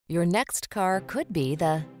Your next car could be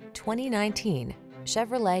the 2019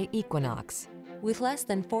 Chevrolet Equinox. With less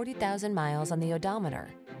than 40,000 miles on the odometer,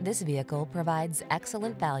 this vehicle provides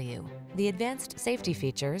excellent value. The advanced safety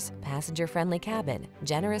features, passenger-friendly cabin,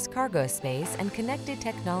 generous cargo space, and connected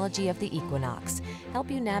technology of the Equinox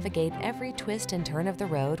help you navigate every twist and turn of the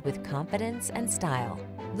road with confidence and style.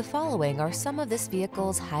 The following are some of this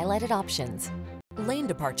vehicle's highlighted options: lane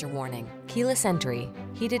departure warning, keyless entry,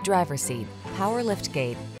 heated driver's seat, power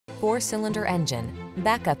liftgate, 4-cylinder engine,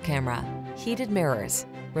 backup camera, heated mirrors,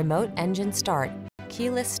 remote engine start,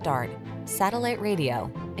 keyless start, satellite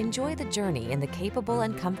radio. Enjoy the journey in the capable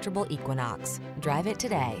and comfortable Equinox. Drive it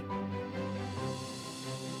today.